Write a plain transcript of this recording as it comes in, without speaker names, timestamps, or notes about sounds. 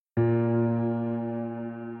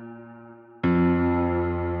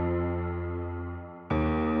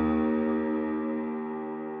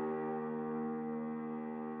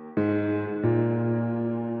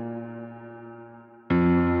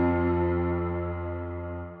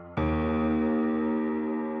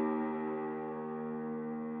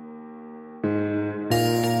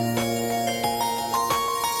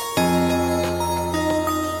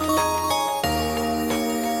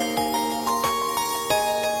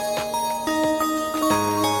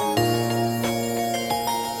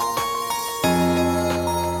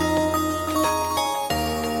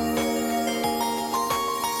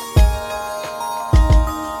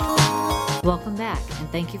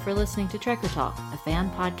thank you for listening to Trekker Talk, a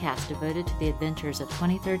fan podcast devoted to the adventures of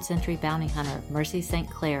 23rd century bounty hunter Mercy St.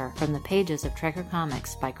 Clair from the pages of Trekker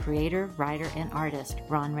Comics by creator, writer, and artist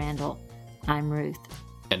Ron Randall. I'm Ruth.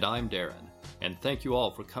 And I'm Darren. And thank you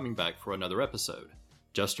all for coming back for another episode.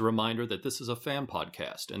 Just a reminder that this is a fan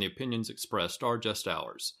podcast and the opinions expressed are just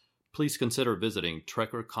ours. Please consider visiting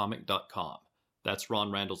trekkercomic.com. That's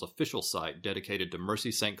Ron Randall's official site dedicated to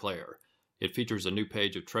Mercy St. Clair. It features a new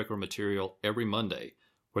page of Trekker material every Monday,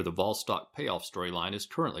 where the Volstock payoff storyline is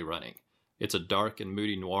currently running. It's a dark and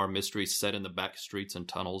moody noir mystery set in the back streets and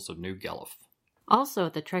tunnels of New Guelph. Also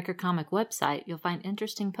at the Trekker Comic website, you'll find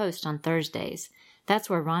interesting posts on Thursdays. That's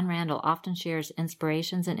where Ron Randall often shares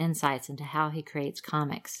inspirations and insights into how he creates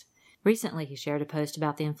comics. Recently, he shared a post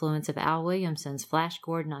about the influence of Al Williamson's Flash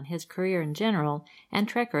Gordon on his career in general, and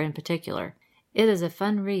Trekker in particular. It is a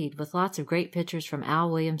fun read with lots of great pictures from Al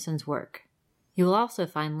Williamson's work. You will also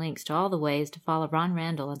find links to all the ways to follow Ron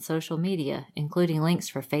Randall on social media, including links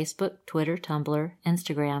for Facebook, Twitter, Tumblr,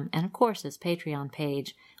 Instagram, and of course his Patreon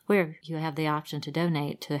page, where you have the option to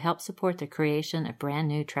donate to help support the creation of brand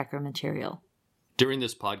new Trekker material. During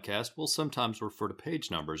this podcast, we'll sometimes refer to page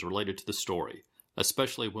numbers related to the story,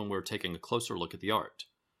 especially when we're taking a closer look at the art.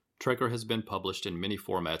 Trekker has been published in many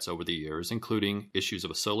formats over the years, including issues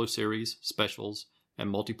of a solo series, specials, and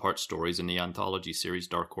multi-part stories in the anthology series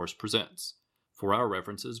Dark Horse Presents. For our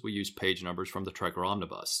references, we use page numbers from the Trekker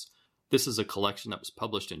Omnibus. This is a collection that was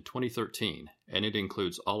published in 2013, and it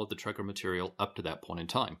includes all of the Trekker material up to that point in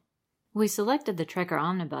time. We selected the Trekker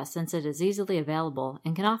Omnibus since it is easily available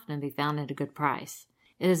and can often be found at a good price.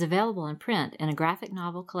 It is available in print in a graphic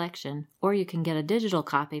novel collection, or you can get a digital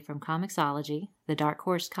copy from Comixology, the Dark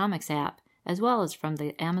Horse Comics app, as well as from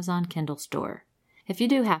the Amazon Kindle store. If you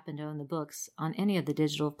do happen to own the books on any of the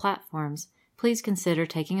digital platforms, please consider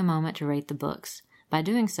taking a moment to rate the books. By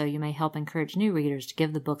doing so, you may help encourage new readers to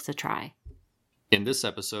give the books a try. In this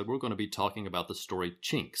episode, we're going to be talking about the story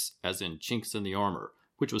Chinks, as in Chinks in the Armor,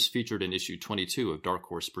 which was featured in issue 22 of Dark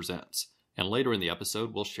Horse Presents. And later in the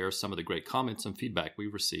episode, we'll share some of the great comments and feedback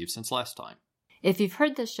we've received since last time. If you've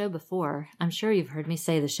heard this show before, I'm sure you've heard me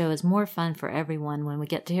say the show is more fun for everyone when we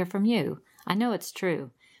get to hear from you. I know it's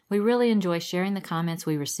true. We really enjoy sharing the comments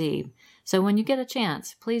we receive. So when you get a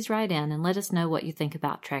chance, please write in and let us know what you think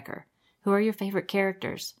about Trekker. Who are your favorite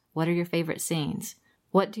characters? What are your favorite scenes?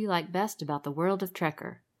 What do you like best about the world of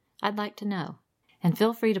Trekker? I'd like to know. And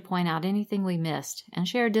feel free to point out anything we missed and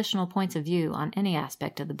share additional points of view on any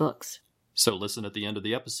aspect of the books. So listen at the end of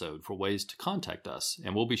the episode for ways to contact us,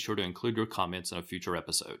 and we'll be sure to include your comments in a future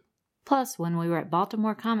episode. Plus, when we were at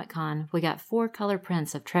Baltimore Comic Con, we got 4 color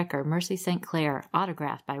prints of Trekker Mercy St. Clair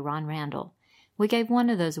autographed by Ron Randall. We gave one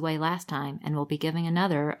of those away last time, and we'll be giving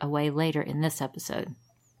another away later in this episode.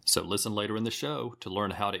 So listen later in the show to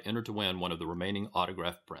learn how to enter to win one of the remaining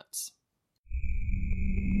autographed prints.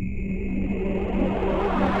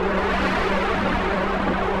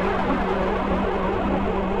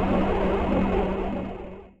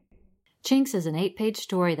 Chinks is an 8-page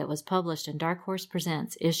story that was published in Dark Horse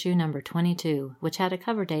Presents issue number 22, which had a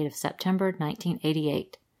cover date of September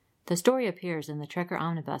 1988. The story appears in the Trekker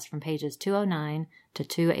Omnibus from pages 209 to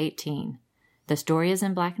 218. The story is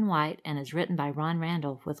in black and white and is written by Ron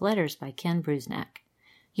Randall with letters by Ken Brusnak.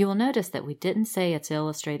 You will notice that we didn't say it's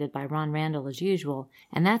illustrated by Ron Randall as usual,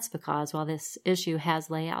 and that's because while this issue has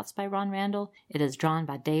layouts by Ron Randall, it is drawn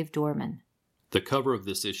by Dave Dorman. The cover of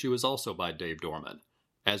this issue is also by Dave Dorman.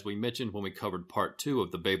 As we mentioned when we covered Part 2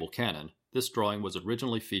 of the Babel Canon, this drawing was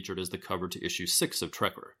originally featured as the cover to issue 6 of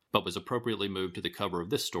Trekker, but was appropriately moved to the cover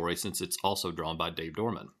of this story since it's also drawn by Dave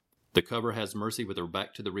Dorman. The cover has Mercy with her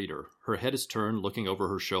back to the reader. Her head is turned, looking over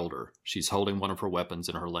her shoulder. She's holding one of her weapons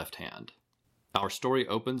in her left hand. Our story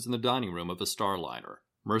opens in the dining room of a Starliner.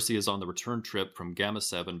 Mercy is on the return trip from Gamma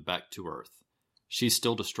 7 back to Earth. She's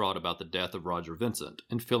still distraught about the death of Roger Vincent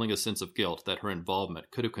and feeling a sense of guilt that her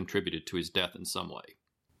involvement could have contributed to his death in some way.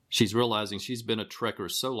 She's realizing she's been a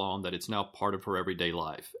Trekker so long that it's now part of her everyday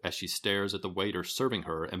life, as she stares at the waiter serving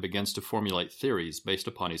her and begins to formulate theories based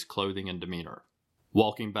upon his clothing and demeanor.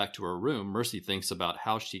 Walking back to her room, Mercy thinks about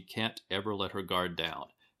how she can't ever let her guard down,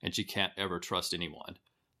 and she can't ever trust anyone.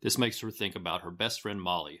 This makes her think about her best friend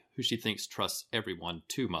Molly, who she thinks trusts everyone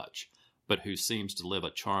too much, but who seems to live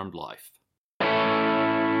a charmed life.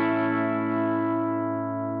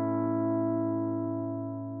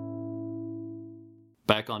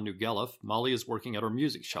 Back on New Guelph, Molly is working at her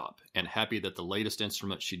music shop and happy that the latest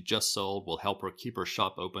instrument she just sold will help her keep her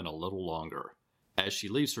shop open a little longer. As she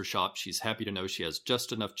leaves her shop, she's happy to know she has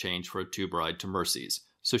just enough change for a tube ride to Mercy's,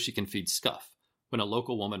 so she can feed Scuff, when a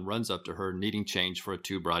local woman runs up to her needing change for a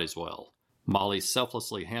tube ride as well. Molly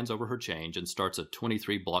selflessly hands over her change and starts a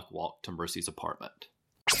 23-block walk to Mercy's apartment.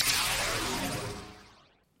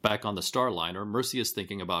 Back on the Starliner, Mercy is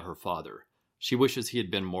thinking about her father. She wishes he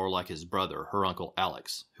had been more like his brother, her Uncle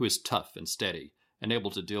Alex, who is tough and steady and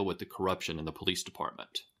able to deal with the corruption in the police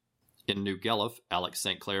department. In New Guelph, Alex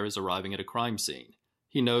St. Clair is arriving at a crime scene.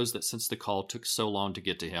 He knows that since the call took so long to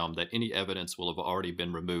get to him that any evidence will have already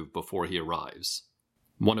been removed before he arrives.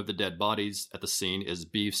 One of the dead bodies at the scene is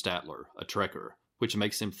Beeve Statler, a trekker, which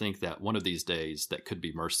makes him think that one of these days that could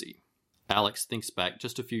be Mercy. Alex thinks back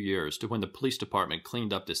just a few years to when the police department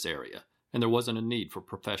cleaned up this area, and there wasn't a need for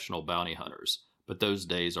professional bounty hunters, but those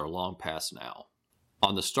days are long past now.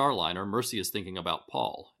 On the Starliner, Mercy is thinking about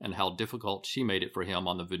Paul and how difficult she made it for him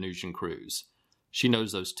on the Venusian cruise. She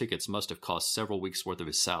knows those tickets must have cost several weeks' worth of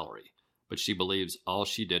his salary, but she believes all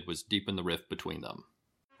she did was deepen the rift between them.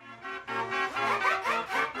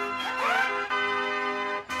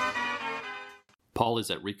 Paul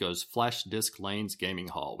is at Rico's Flash Disc Lanes gaming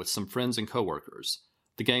hall with some friends and coworkers.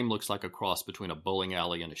 The game looks like a cross between a bowling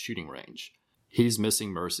alley and a shooting range. He's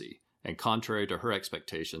missing Mercy, and contrary to her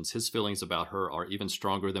expectations, his feelings about her are even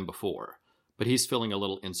stronger than before. But he's feeling a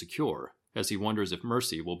little insecure, as he wonders if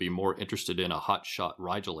Mercy will be more interested in a hotshot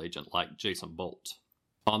Rigel agent like Jason Bolt.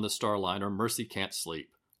 On the Starliner, Mercy can't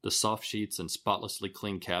sleep. The soft sheets and spotlessly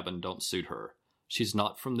clean cabin don't suit her. She's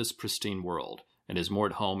not from this pristine world, and is more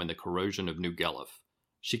at home in the corrosion of New Guelph.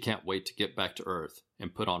 She can't wait to get back to Earth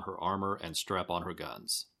and put on her armor and strap on her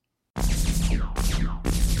guns.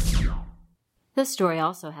 This story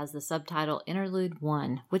also has the subtitle Interlude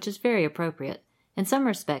 1, which is very appropriate. In some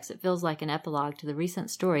respects, it feels like an epilogue to the recent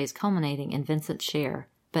stories culminating in Vincent's Share,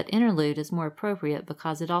 but Interlude is more appropriate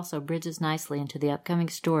because it also bridges nicely into the upcoming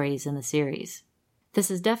stories in the series.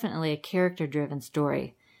 This is definitely a character-driven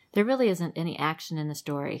story. There really isn't any action in the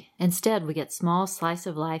story. Instead, we get small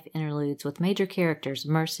slice-of-life interludes with major characters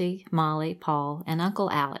Mercy, Molly, Paul, and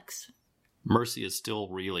Uncle Alex. Mercy is still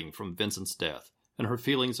reeling from Vincent's death, and her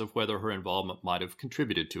feelings of whether her involvement might have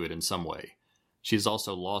contributed to it in some way. She's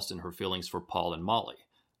also lost in her feelings for Paul and Molly,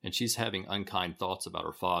 and she's having unkind thoughts about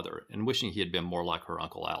her father and wishing he had been more like her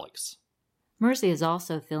Uncle Alex. Mercy is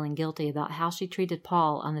also feeling guilty about how she treated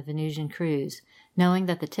Paul on the Venusian cruise, knowing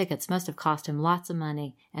that the tickets must have cost him lots of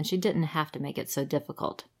money and she didn't have to make it so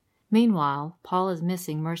difficult. Meanwhile, Paul is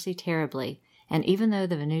missing Mercy terribly, and even though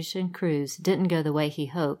the Venusian cruise didn't go the way he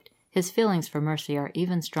hoped, his feelings for Mercy are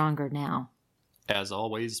even stronger now. As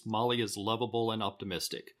always, Molly is lovable and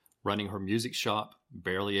optimistic, running her music shop,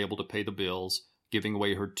 barely able to pay the bills, giving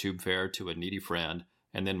away her tube fare to a needy friend,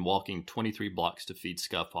 and then walking 23 blocks to feed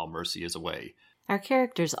Scuff while Mercy is away. Our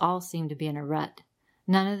characters all seem to be in a rut.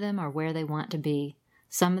 None of them are where they want to be.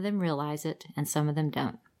 Some of them realize it, and some of them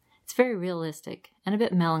don't. It's very realistic, and a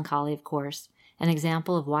bit melancholy, of course, an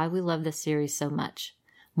example of why we love this series so much.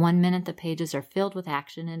 One minute the pages are filled with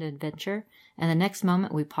action and adventure, and the next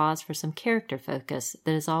moment we pause for some character focus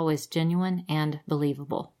that is always genuine and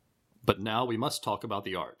believable. But now we must talk about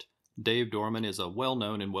the art. Dave Dorman is a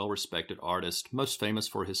well-known and well-respected artist, most famous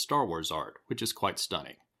for his Star Wars art, which is quite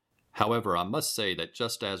stunning. However, I must say that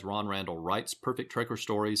just as Ron Randall writes perfect Trekker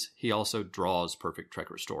stories, he also draws perfect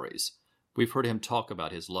Trekker stories. We've heard him talk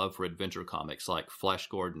about his love for adventure comics like Flash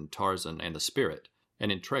Gordon, Tarzan, and The Spirit,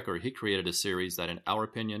 and in Trekker he created a series that, in our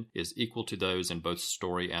opinion, is equal to those in both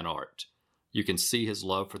story and art. You can see his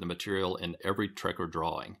love for the material in every Trekker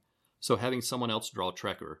drawing. So having someone else draw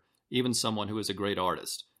Trekker, even someone who is a great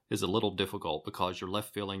artist, is a little difficult because you're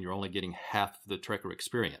left feeling you're only getting half the Trekker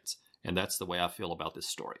experience, and that's the way I feel about this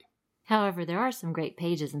story. However, there are some great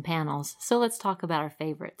pages and panels, so let's talk about our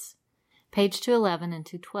favorites. Page 211 and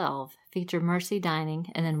 212 feature Mercy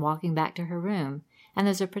dining and then walking back to her room, and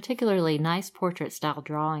there's a particularly nice portrait-style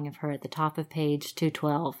drawing of her at the top of page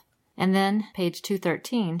 212. And then page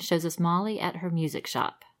 213 shows us Molly at her music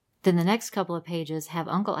shop. Then the next couple of pages have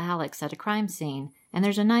Uncle Alex at a crime scene, and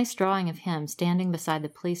there's a nice drawing of him standing beside the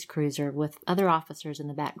police cruiser with other officers in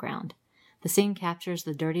the background. The scene captures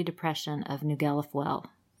the dirty depression of New Guelph well.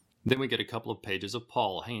 Then we get a couple of pages of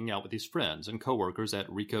Paul hanging out with his friends and co-workers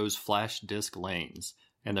at Rico's Flash Disc Lanes,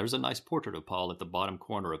 and there's a nice portrait of Paul at the bottom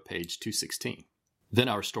corner of page 216. Then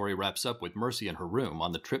our story wraps up with Mercy in her room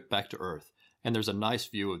on the trip back to Earth, and there's a nice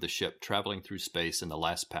view of the ship traveling through space in the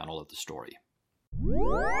last panel of the story.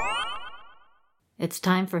 It's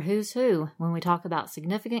time for Who's Who, when we talk about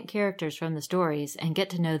significant characters from the stories and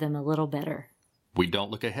get to know them a little better. We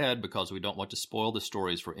don't look ahead because we don't want to spoil the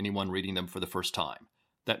stories for anyone reading them for the first time.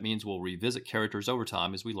 That means we'll revisit characters over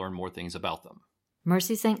time as we learn more things about them.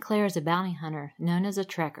 Mercy St. Clair is a bounty hunter, known as a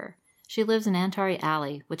Trekker. She lives in Antari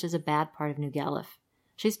Alley, which is a bad part of New Guelph.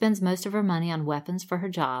 She spends most of her money on weapons for her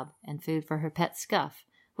job and food for her pet Scuff,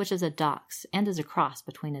 which is a dachs and is a cross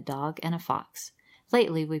between a dog and a fox.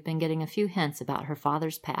 Lately, we've been getting a few hints about her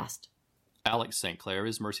father's past. Alex St. Clair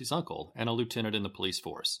is Mercy's uncle and a lieutenant in the police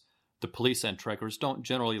force. The police and trekkers don't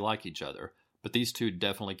generally like each other, but these two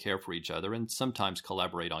definitely care for each other and sometimes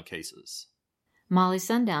collaborate on cases. Molly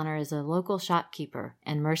Sundowner is a local shopkeeper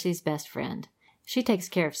and Mercy's best friend. She takes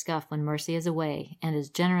care of Scuff when Mercy is away and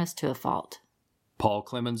is generous to a fault. Paul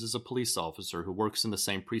Clemens is a police officer who works in the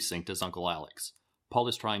same precinct as Uncle Alex. Paul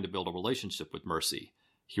is trying to build a relationship with Mercy.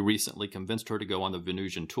 He recently convinced her to go on the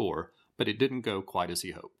Venusian tour, but it didn't go quite as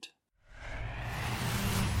he hoped.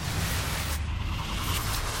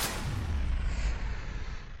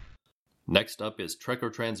 Next up is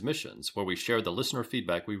Trekker Transmissions, where we share the listener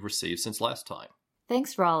feedback we've received since last time.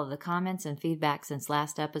 Thanks for all of the comments and feedback since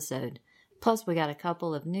last episode. Plus, we got a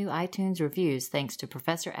couple of new iTunes reviews thanks to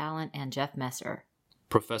Professor Allen and Jeff Messer.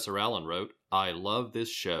 Professor Allen wrote, "I love this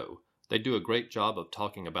show. They do a great job of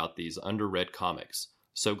talking about these underread comics.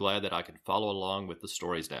 So glad that I can follow along with the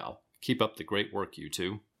stories now. Keep up the great work, you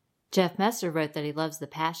two." Jeff Messer wrote that he loves the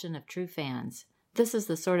passion of true fans. This is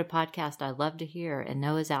the sort of podcast I love to hear and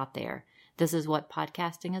know is out there. This is what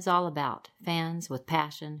podcasting is all about. Fans with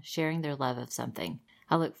passion, sharing their love of something.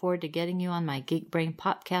 I look forward to getting you on my Geek Brain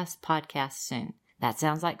podcast soon. That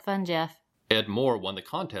sounds like fun, Jeff. Ed Moore won the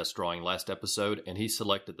contest drawing last episode, and he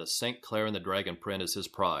selected the St. Clair and the Dragon print as his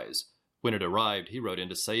prize. When it arrived, he wrote in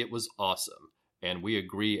to say it was awesome. And we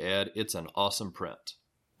agree, Ed, it's an awesome print.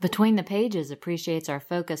 Between the Pages appreciates our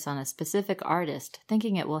focus on a specific artist,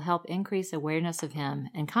 thinking it will help increase awareness of him,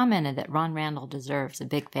 and commented that Ron Randall deserves a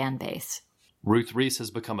big fan base. Ruth Reese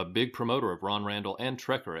has become a big promoter of Ron Randall and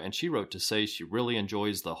Trekker, and she wrote to say she really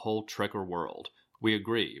enjoys the whole Trekker world. We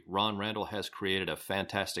agree, Ron Randall has created a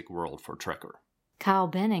fantastic world for Trekker. Kyle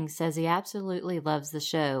Benning says he absolutely loves the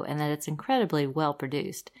show and that it's incredibly well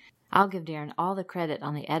produced. I'll give Darren all the credit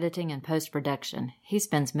on the editing and post-production. He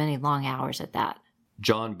spends many long hours at that.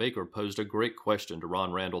 John Baker posed a great question to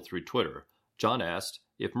Ron Randall through Twitter. John asked,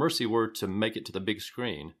 if Mercy were to make it to the big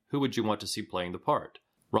screen, who would you want to see playing the part?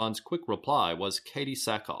 Ron's quick reply was Katie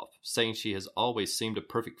Sackhoff, saying she has always seemed a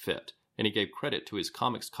perfect fit, and he gave credit to his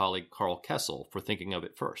comics colleague Carl Kessel for thinking of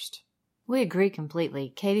it first. We agree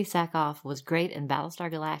completely. Katie Sackhoff was great in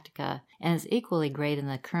Battlestar Galactica and is equally great in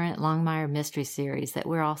the current Longmire mystery series that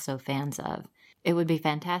we're also fans of. It would be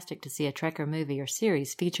fantastic to see a Trekker movie or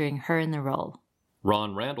series featuring her in the role.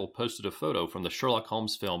 Ron Randall posted a photo from the Sherlock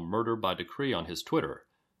Holmes film Murder by Decree on his Twitter.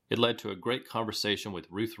 It led to a great conversation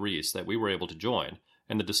with Ruth Reese that we were able to join,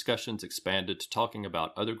 and the discussions expanded to talking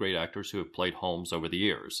about other great actors who have played Holmes over the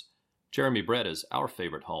years. Jeremy Brett is our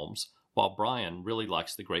favorite Holmes, while Brian really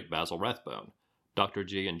likes the great Basil Rathbone. Dr.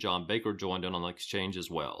 G and John Baker joined in on the exchange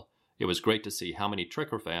as well. It was great to see how many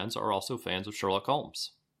Trekker fans are also fans of Sherlock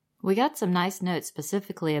Holmes. We got some nice notes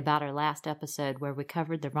specifically about our last episode where we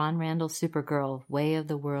covered the Ron Randall Supergirl Way of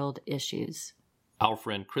the World issues. Our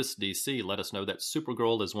friend Chris DC let us know that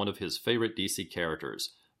Supergirl is one of his favorite DC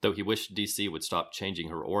characters, though he wished DC would stop changing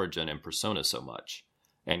her origin and persona so much.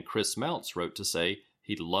 And Chris Mounts wrote to say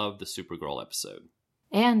he loved the Supergirl episode.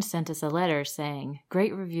 And sent us a letter saying,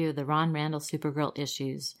 great review of the Ron Randall Supergirl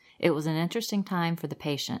issues. It was an interesting time for the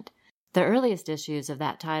patient. The earliest issues of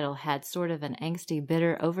that title had sort of an angsty,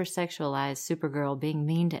 bitter, over-sexualized Supergirl being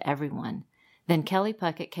mean to everyone. Then Kelly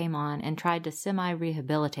Puckett came on and tried to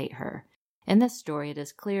semi-rehabilitate her. In this story, it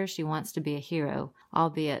is clear she wants to be a hero,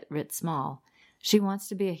 albeit writ small. She wants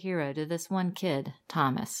to be a hero to this one kid,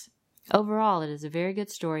 Thomas. Overall, it is a very good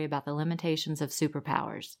story about the limitations of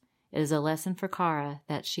superpowers. It is a lesson for Kara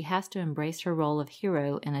that she has to embrace her role of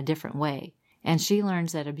hero in a different way. And she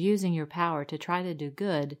learns that abusing your power to try to do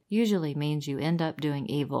good usually means you end up doing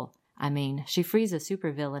evil. I mean, she frees a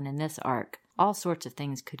supervillain in this arc. All sorts of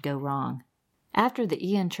things could go wrong. After the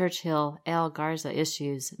Ian Churchill, Al Garza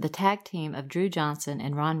issues, the tag team of Drew Johnson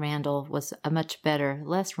and Ron Randall was a much better,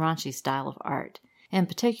 less raunchy style of art. In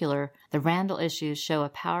particular, the Randall issues show a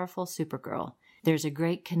powerful Supergirl. There's a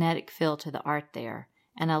great kinetic feel to the art there,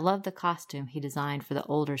 and I love the costume he designed for the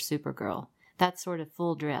older Supergirl. That sort of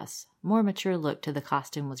full dress, more mature look to the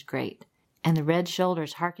costume was great, and the red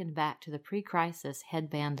shoulders harkened back to the pre-crisis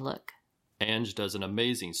headband look. Ange does an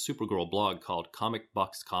amazing Supergirl blog called Comic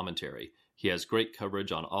Box Commentary. He has great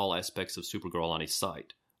coverage on all aspects of Supergirl on his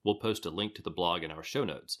site. We'll post a link to the blog in our show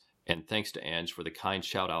notes. And thanks to Ange for the kind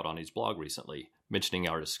shout-out on his blog recently, mentioning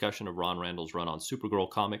our discussion of Ron Randall's run on Supergirl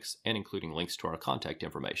comics and including links to our contact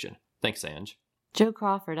information. Thanks, Ange. Joe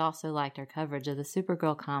Crawford also liked our coverage of the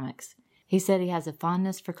Supergirl comics. He said he has a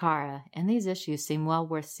fondness for Kara, and these issues seem well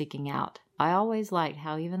worth seeking out. I always liked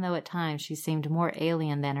how even though at times she seemed more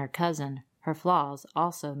alien than her cousin, her flaws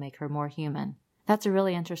also make her more human. That's a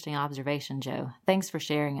really interesting observation, Joe. Thanks for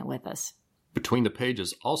sharing it with us. Between the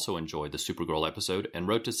Pages also enjoyed the Supergirl episode and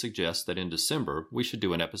wrote to suggest that in December we should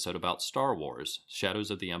do an episode about Star Wars, Shadows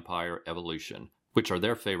of the Empire, Evolution, which are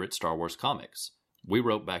their favorite Star Wars comics. We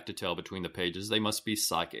wrote back to tell Between the Pages they must be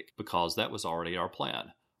psychic, because that was already our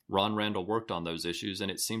plan. Ron Randall worked on those issues,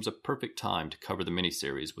 and it seems a perfect time to cover the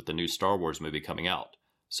miniseries with the new Star Wars movie coming out.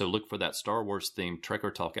 So look for that Star Wars-themed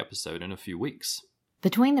Trekker Talk episode in a few weeks.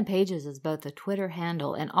 Between the Pages is both a Twitter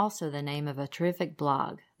handle and also the name of a terrific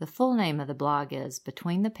blog. The full name of the blog is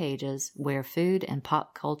Between the Pages, Where Food and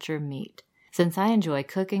Pop Culture Meet. Since I enjoy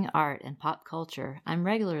cooking, art, and pop culture, I'm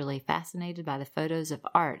regularly fascinated by the photos of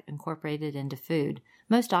art incorporated into food,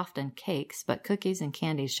 most often cakes, but cookies and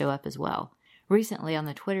candies show up as well. Recently on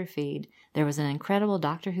the Twitter feed, there was an incredible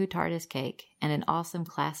Doctor Who TARDIS cake and an awesome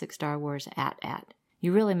classic Star Wars AT-AT.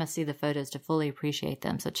 You really must see the photos to fully appreciate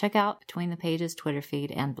them, so check out Between the Pages Twitter feed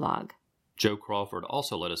and blog. Joe Crawford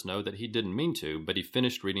also let us know that he didn't mean to, but he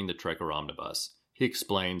finished reading the Trekker Omnibus. He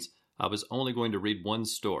explains, I was only going to read one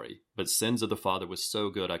story, but Sins of the Father was so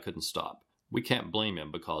good I couldn't stop. We can't blame him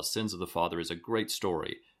because Sins of the Father is a great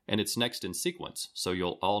story, and it's next in sequence, so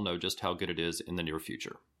you'll all know just how good it is in the near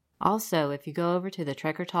future. Also, if you go over to the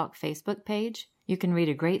Trekker Talk Facebook page, you can read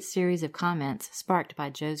a great series of comments sparked by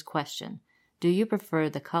Joe's question. Do you prefer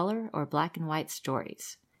the color or black and white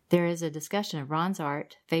stories? There is a discussion of Ron's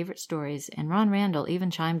art, favorite stories, and Ron Randall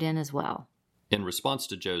even chimed in as well. In response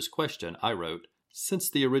to Joe's question, I wrote,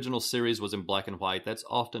 since the original series was in black and white, that's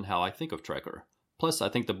often how I think of Trekker. Plus, I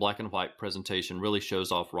think the black and white presentation really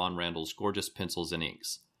shows off Ron Randall's gorgeous pencils and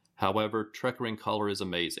inks. However, Trekker in color is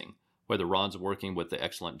amazing. Whether Ron's working with the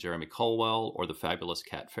excellent Jeremy Colwell or the fabulous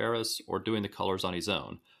Kat Ferris or doing the colors on his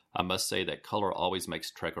own, I must say that color always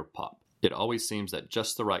makes Trekker pop. It always seems that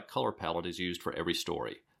just the right color palette is used for every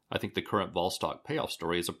story. I think the current Volstock payoff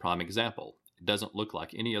story is a prime example. It doesn't look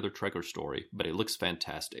like any other Trekker story, but it looks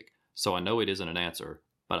fantastic. So I know it isn't an answer,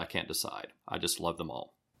 but I can't decide. I just love them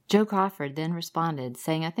all. Joe Crawford then responded,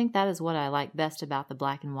 saying, I think that is what I like best about the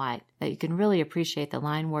black and white, that you can really appreciate the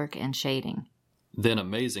line work and shading. Then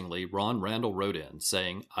amazingly, Ron Randall wrote in,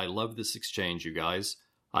 saying, I love this exchange, you guys.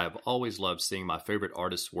 I have always loved seeing my favorite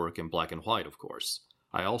artists' work in black and white, of course.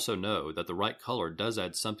 I also know that the right color does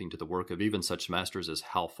add something to the work of even such masters as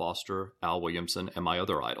Hal Foster, Al Williamson, and my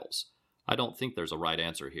other idols. I don't think there's a right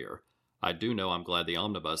answer here. I do know I'm glad the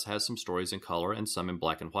Omnibus has some stories in color and some in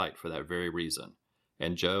black and white for that very reason.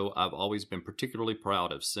 And Joe, I've always been particularly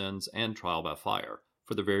proud of Sins and Trial by Fire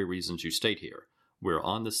for the very reasons you state here. We're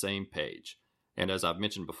on the same page. And as I've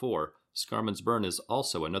mentioned before, Scarman's Burn is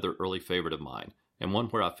also another early favorite of mine, and one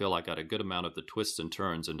where I feel I got a good amount of the twists and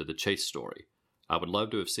turns into the chase story. I would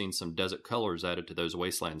love to have seen some desert colors added to those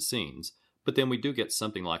wasteland scenes, but then we do get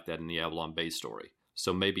something like that in the Avalon Bay story,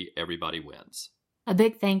 so maybe everybody wins. A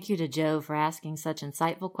big thank you to Joe for asking such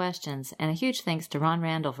insightful questions, and a huge thanks to Ron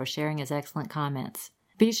Randall for sharing his excellent comments.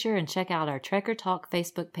 Be sure and check out our Trekker Talk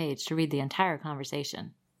Facebook page to read the entire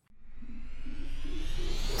conversation.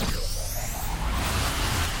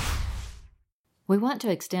 We want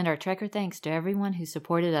to extend our Trekker thanks to everyone who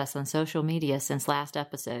supported us on social media since last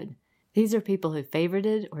episode. These are people who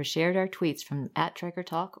favorited or shared our tweets from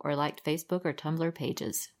 @TrekkerTalk or liked Facebook or Tumblr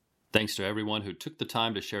pages. Thanks to everyone who took the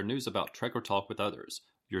time to share news about Trekker Talk with others.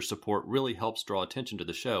 Your support really helps draw attention to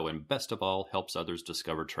the show and best of all helps others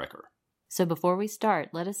discover Trekker. So before we start,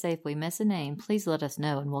 let us say if we miss a name, please let us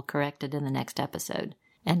know and we'll correct it in the next episode.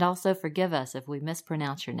 And also forgive us if we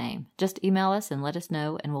mispronounce your name. Just email us and let us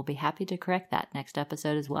know and we'll be happy to correct that next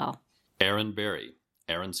episode as well. Aaron Berry,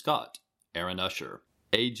 Aaron Scott, Aaron Usher,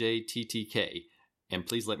 AJTTK, and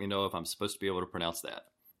please let me know if I'm supposed to be able to pronounce that.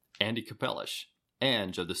 Andy Capellish,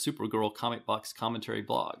 Ange of the Supergirl Comic Box Commentary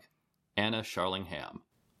blog, Anna Charlingham,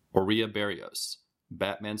 Aurea Barrios,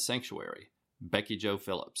 Batman Sanctuary, Becky Jo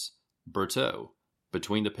Phillips, Berto,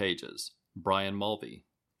 Between the Pages, Brian Mulvey,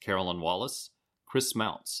 Carolyn Wallace, Chris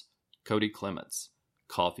Mounts, Cody Clements,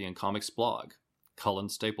 Coffee and Comics blog, Cullen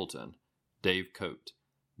Stapleton, Dave Coate,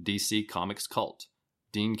 DC Comics Cult,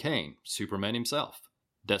 Dean Cain, Superman himself,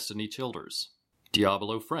 Destiny Childers,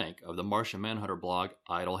 Diablo Frank of the Martian Manhunter blog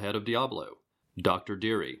Idlehead of Diablo, Dr.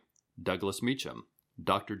 Deary, Douglas Meacham,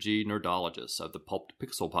 Dr. G Nerdologist of the Pulp to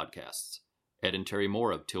Pixel podcasts, Ed and Terry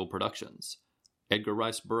Moore of Till Productions, Edgar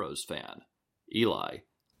Rice Burroughs fan, Eli,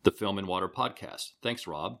 the Film and Water podcast, thanks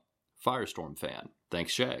Rob, Firestorm fan,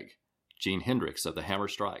 thanks Shag, Gene Hendricks of the Hammer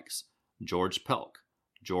Strikes, George Pelk,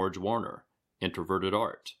 George Warner, Introverted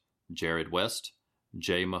Art, Jared West,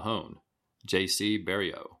 Jay Mahone, J.C.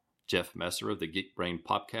 Barrio, Jeff Messer of the Geek Brain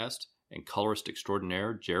Podcast, and colorist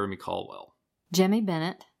extraordinaire Jeremy Caldwell. Jimmy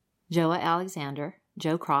Bennett, Joa Alexander,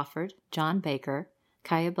 Joe Crawford, John Baker,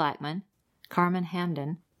 Kaya Blackman, Carmen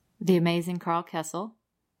Hamden, the amazing Carl Kessel,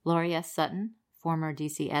 Laurie S. Sutton, former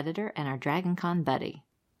DC editor and our DragonCon buddy,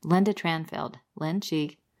 Linda Tranfeld, Lynn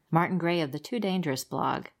Cheek, Martin Gray of the Too Dangerous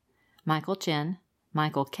blog, Michael Chin,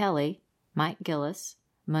 Michael Kelly, Mike Gillis,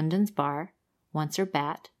 Munden's Bar, Oncer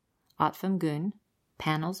Bat, Otfam Goon,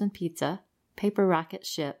 Panels and Pizza, Paper Rocket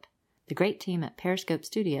Ship, the great team at Periscope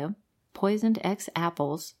Studio, Poisoned X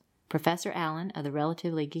Apples, Professor Allen of the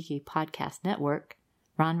Relatively Geeky Podcast Network,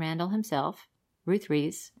 Ron Randall himself, Ruth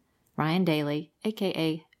Rees, Ryan Daly,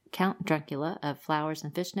 a.k.a. Count Druncula of Flowers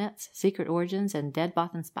and Fishnets, Secret Origins, and Dead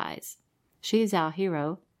Bothan Spies, She's Our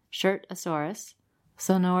Hero, Shirt Asaurus,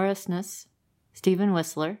 Sonorousness, Stephen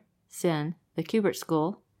Whistler, Sin, The Kubert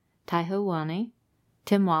School, Taiho Wani,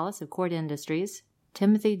 Tim Wallace of Cord Industries,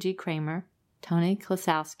 Timothy G. Kramer, Tony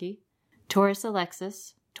Klosowski, Taurus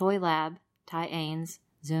Alexis, Toy Lab, Ty Ains,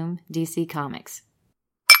 Zoom DC Comics.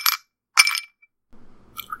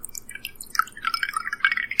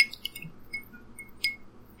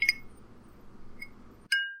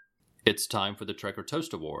 It's time for the Trekker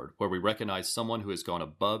Toast Award, where we recognize someone who has gone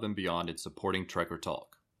above and beyond in supporting Trekker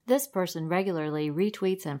Talk. This person regularly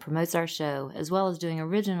retweets and promotes our show, as well as doing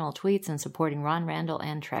original tweets and supporting Ron Randall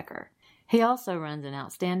and Trekker. He also runs an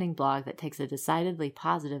outstanding blog that takes a decidedly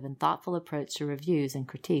positive and thoughtful approach to reviews and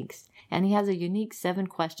critiques, and he has a unique 7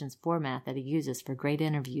 questions format that he uses for great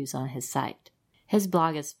interviews on his site. His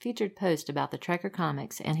blog has featured posts about the Trekker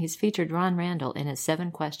comics, and he's featured Ron Randall in his 7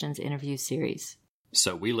 Questions interview series.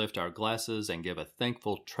 So we lift our glasses and give a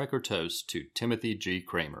thankful Trekker toast to Timothy G.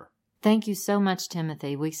 Kramer. Thank you so much,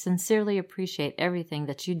 Timothy. We sincerely appreciate everything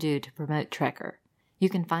that you do to promote Trekker. You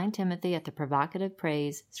can find Timothy at the Provocative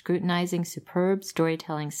Praise, Scrutinizing Superb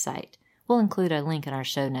Storytelling site. We'll include a link in our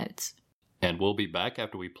show notes. And we'll be back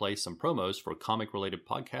after we play some promos for comic-related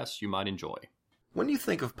podcasts you might enjoy. When you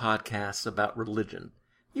think of podcasts about religion,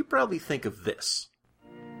 you probably think of this.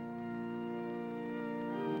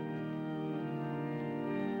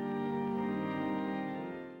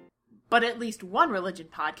 But at least one religion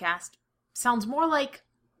podcast sounds more like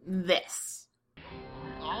this.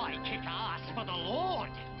 I kick ass for the Lord.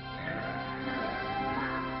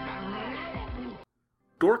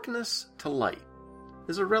 Dorkness to Light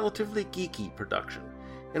is a relatively geeky production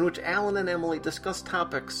in which Alan and Emily discuss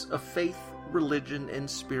topics of faith, religion, and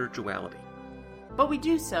spirituality. But we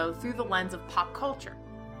do so through the lens of pop culture,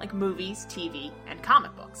 like movies, TV, and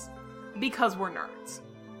comic books, because we're nerds.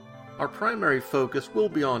 Our primary focus will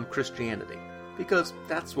be on Christianity, because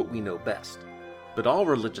that's what we know best. But all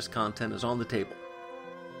religious content is on the table.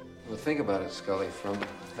 Well, think about it, Scully, from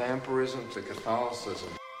vampirism to Catholicism.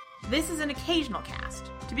 This is an occasional cast,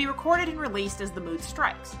 to be recorded and released as the mood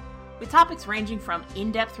strikes, with topics ranging from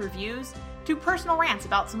in-depth reviews to personal rants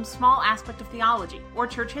about some small aspect of theology or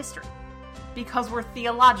church history, because we're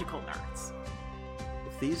theological nerds.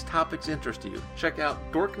 If these topics interest you, check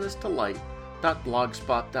out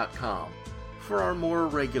dorknesstolight.blogspot.com for our more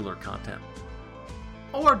regular content.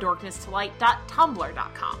 Or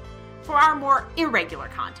dorknesstolight.tumblr.com for our more irregular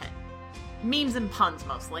content. Memes and puns,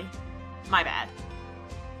 mostly. My bad.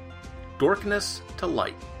 Dorkness to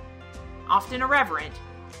Light. Often irreverent,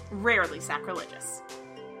 rarely sacrilegious.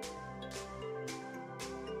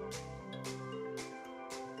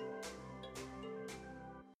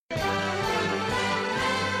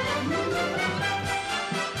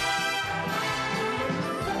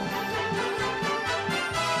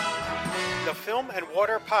 The Film and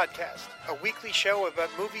Water Podcast, a weekly show about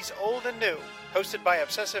movies old and new, hosted by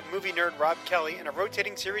obsessive movie nerd Rob Kelly and a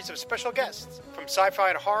rotating series of special guests. From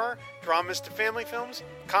sci-fi to horror, dramas to family films,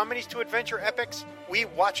 comedies to adventure epics, we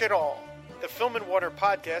watch it all. The Film and Water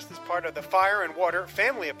Podcast is part of the Fire and Water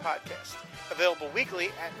family of podcasts, available weekly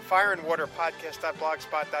at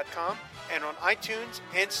fireandwaterpodcast.blogspot.com and on iTunes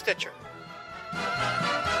and Stitcher.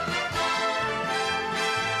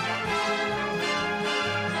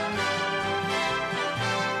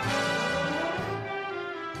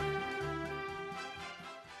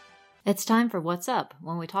 It's time for What's Up,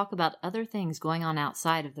 when we talk about other things going on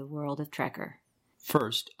outside of the world of Trekker.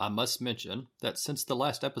 First, I must mention that since the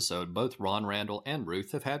last episode, both Ron Randall and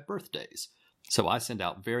Ruth have had birthdays. So I send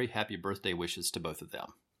out very happy birthday wishes to both of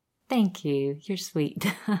them. Thank you. You're sweet.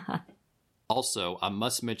 Also, I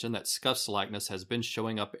must mention that Scuff's likeness has been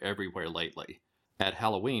showing up everywhere lately. At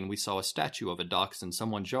Halloween, we saw a statue of a dachshund in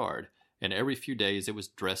someone's yard, and every few days it was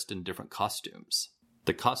dressed in different costumes.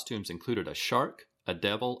 The costumes included a shark, a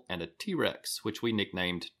devil, and a T-Rex, which we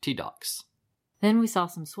nicknamed T-Dox. Then we saw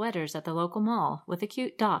some sweaters at the local mall with the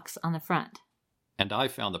cute docks on the front. And I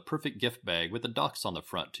found the perfect gift bag with the docks on the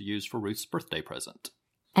front to use for Ruth's birthday present.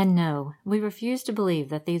 And no, we refuse to believe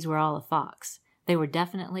that these were all a fox. They were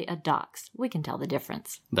definitely a docks. We can tell the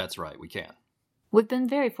difference. That's right, we can. We've been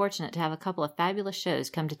very fortunate to have a couple of fabulous shows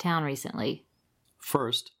come to town recently.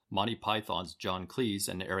 First, Monty Python's John Cleese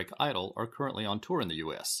and Eric Idle are currently on tour in the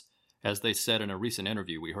U.S. As they said in a recent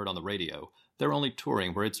interview we heard on the radio, they're only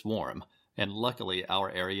touring where it's warm, and luckily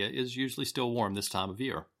our area is usually still warm this time of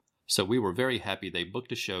year. So we were very happy they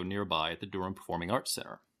booked a show nearby at the Durham Performing Arts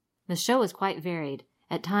Center. The show was quite varied.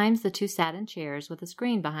 At times, the two sat in chairs with a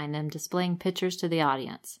screen behind them displaying pictures to the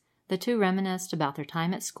audience. The two reminisced about their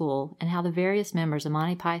time at school and how the various members of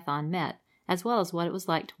Monty Python met, as well as what it was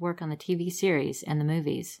like to work on the TV series and the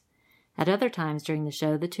movies. At other times during the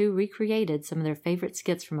show, the two recreated some of their favorite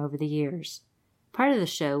skits from over the years. Part of the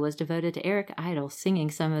show was devoted to Eric Idle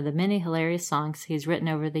singing some of the many hilarious songs he's written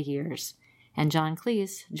over the years, and John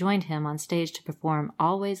Cleese joined him on stage to perform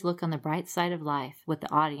Always Look on the Bright Side of Life with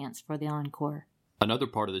the audience for the encore. Another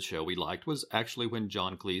part of the show we liked was actually when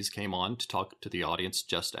John Cleese came on to talk to the audience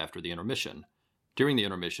just after the intermission. During the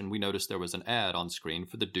intermission, we noticed there was an ad on screen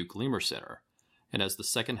for the Duke Lemur Center. And as the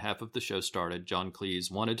second half of the show started, John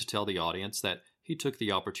Cleese wanted to tell the audience that he took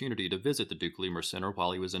the opportunity to visit the Duke Lemur Center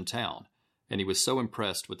while he was in town. And he was so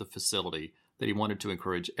impressed with the facility that he wanted to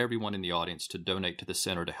encourage everyone in the audience to donate to the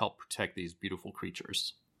center to help protect these beautiful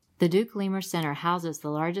creatures. The Duke Lemur Center houses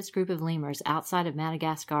the largest group of lemurs outside of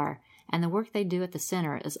Madagascar, and the work they do at the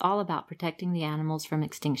center is all about protecting the animals from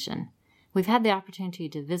extinction. We've had the opportunity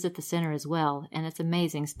to visit the center as well, and it's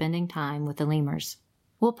amazing spending time with the lemurs.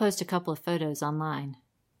 We'll post a couple of photos online.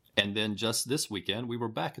 And then just this weekend, we were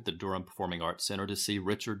back at the Durham Performing Arts Center to see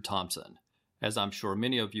Richard Thompson. As I'm sure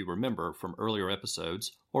many of you remember from earlier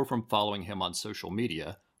episodes or from following him on social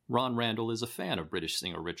media, Ron Randall is a fan of British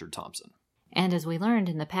singer Richard Thompson. And as we learned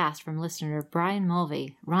in the past from listener Brian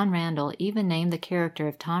Mulvey, Ron Randall even named the character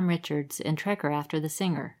of Tom Richards in Trekker after the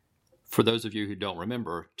singer. For those of you who don't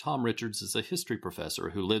remember, Tom Richards is a history professor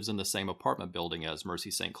who lives in the same apartment building as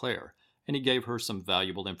Mercy St. Clair, and he gave her some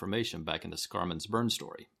valuable information back in the Scarman's Burn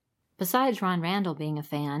story. Besides Ron Randall being a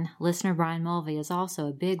fan, listener Brian Mulvey is also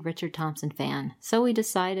a big Richard Thompson fan, so we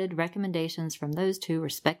decided recommendations from those two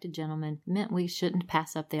respected gentlemen meant we shouldn't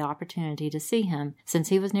pass up the opportunity to see him since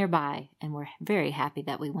he was nearby, and we're very happy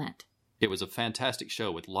that we went. It was a fantastic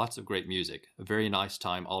show with lots of great music, a very nice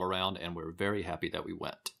time all around, and we're very happy that we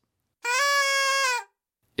went.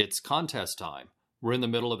 It's contest time. We're in the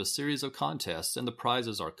middle of a series of contests, and the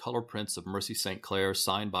prizes are color prints of Mercy St. Clair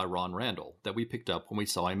signed by Ron Randall that we picked up when we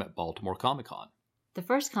saw him at Baltimore Comic-Con. The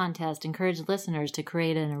first contest encouraged listeners to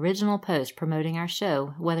create an original post promoting our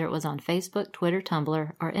show, whether it was on Facebook, Twitter,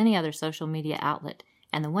 Tumblr, or any other social media outlet,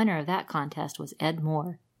 and the winner of that contest was Ed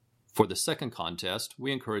Moore. For the second contest,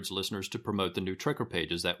 we encourage listeners to promote the new Trekker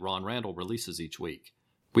pages that Ron Randall releases each week.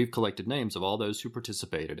 We've collected names of all those who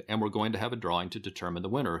participated, and we're going to have a drawing to determine the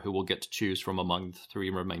winner who will get to choose from among the 3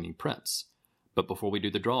 remaining prints. But before we do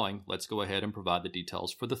the drawing, let's go ahead and provide the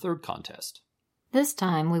details for the third contest. This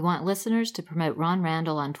time, we want listeners to promote Ron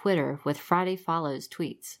Randall on Twitter with Friday Follows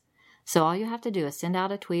tweets. So all you have to do is send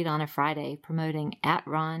out a tweet on a Friday promoting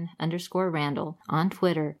 @Ron_Randall on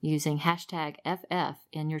Twitter using hashtag FF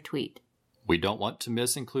in your tweet. We don't want to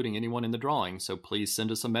miss including anyone in the drawing, so please send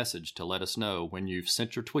us a message to let us know when you've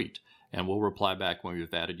sent your tweet, and we'll reply back when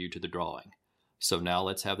we've added you to the drawing. So now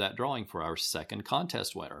let's have that drawing for our second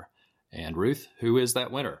contest winner. And Ruth, who is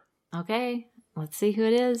that winner? Okay, let's see who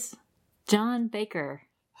it is. John Baker.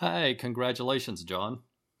 Hey, congratulations, John.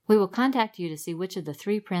 We will contact you to see which of the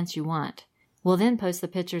 3 prints you want. We'll then post the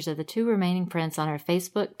pictures of the 2 remaining prints on our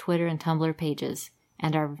Facebook, Twitter, and Tumblr pages,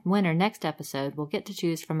 and our winner next episode will get to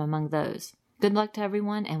choose from among those. Good luck to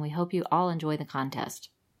everyone, and we hope you all enjoy the contest.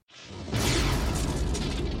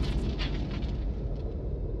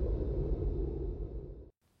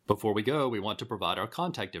 Before we go, we want to provide our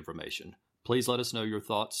contact information. Please let us know your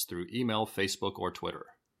thoughts through email, Facebook, or Twitter.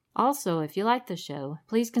 Also, if you like the show,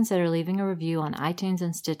 please consider leaving a review on iTunes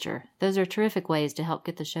and Stitcher. Those are terrific ways to help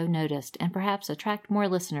get the show noticed and perhaps attract more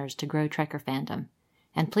listeners to grow Trekker fandom.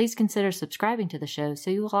 And please consider subscribing to the show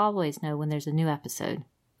so you will always know when there's a new episode.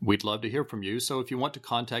 We'd love to hear from you, so if you want to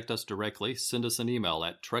contact us directly, send us an email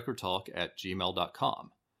at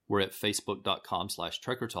trekkertalk@gmail.com. We're at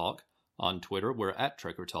facebook.com/trekkertalk. On Twitter, we're at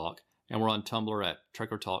trekkertalk, and we're on Tumblr at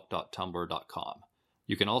trekkertalk.tumblr.com.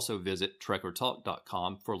 You can also visit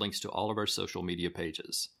trekkertalk.com for links to all of our social media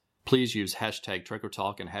pages. Please use hashtag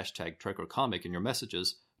trekkertalk and hashtag trekkercomic in your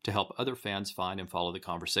messages to help other fans find and follow the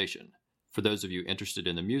conversation. For those of you interested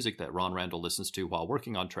in the music that Ron Randall listens to while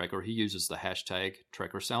working on Trekker, he uses the hashtag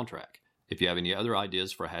TrekkerSoundtrack. If you have any other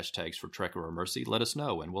ideas for hashtags for Trekker or Mercy, let us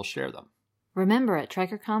know and we'll share them. Remember, at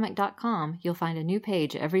TrekkerComic.com, you'll find a new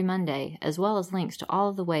page every Monday, as well as links to all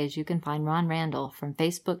of the ways you can find Ron Randall, from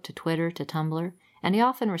Facebook to Twitter to Tumblr, and he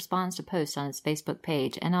often responds to posts on his Facebook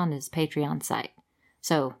page and on his Patreon site.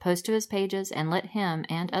 So, post to his pages and let him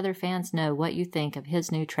and other fans know what you think of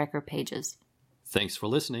his new Trekker pages. Thanks for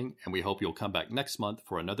listening, and we hope you'll come back next month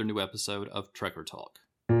for another new episode of Trekker Talk.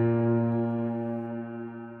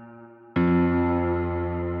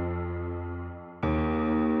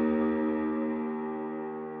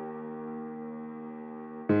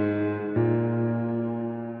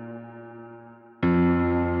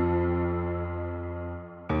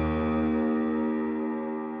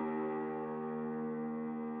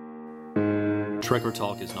 Trekker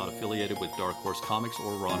Talk is not affiliated with Dark Horse Comics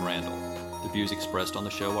or Ron Randall. The views expressed on the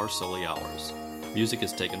show are solely ours. Music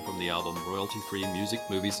is taken from the album Royalty-Free Music,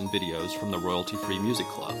 Movies, and Videos from the Royalty-Free Music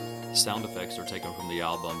Club. Sound effects are taken from the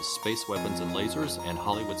albums Space Weapons and Lasers and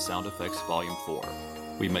Hollywood Sound Effects Volume 4.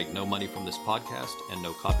 We make no money from this podcast, and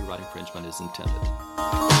no copyright infringement is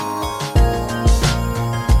intended.